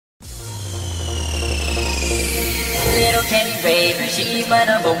baby, she's my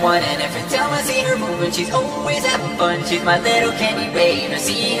number one. And every time I see her moving, she's always having fun. She's my little candy baby,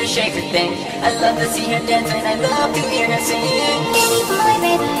 see her shake her thing. I love to see her dance and I love to hear her sing. Candy boy,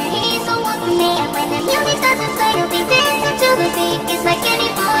 baby, he's the one for me. And when the music starts to play, he'll be dancing to the beat. It's like candy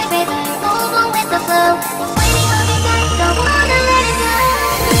boy, baby, move on with the flow. Waiting on me, don't wanna let it go.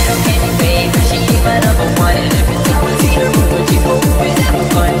 Little candy baby, she's my number one. And every time I see her moving, she's always having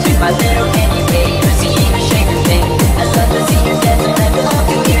fun. She's my little candy baby, see her shake her thing. I love to see her dance and I love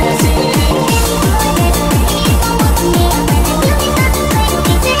to hear her sing. Candy boy, baby, he's the one for me. And when the music starts to play, he'll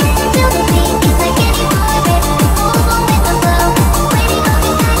be dancing to the beat. It's like candy boy, baby, move on with the flow. Waiting on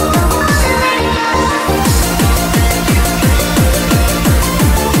me, don't wanna let it go.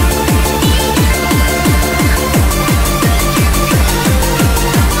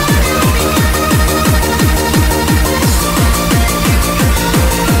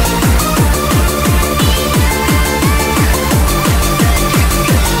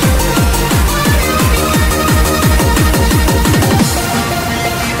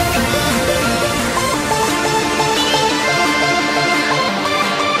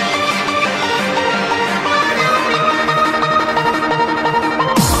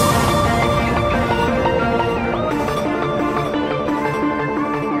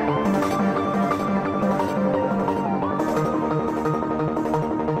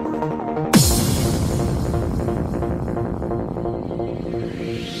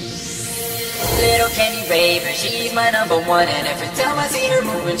 Little candy baby, she's my number one. And every time I see her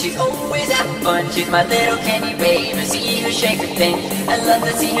moving, she's always having fun. She's my little candy baby, see her shake her thing. I love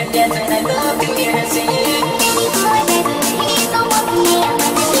to see her dance and I love to hear her sing.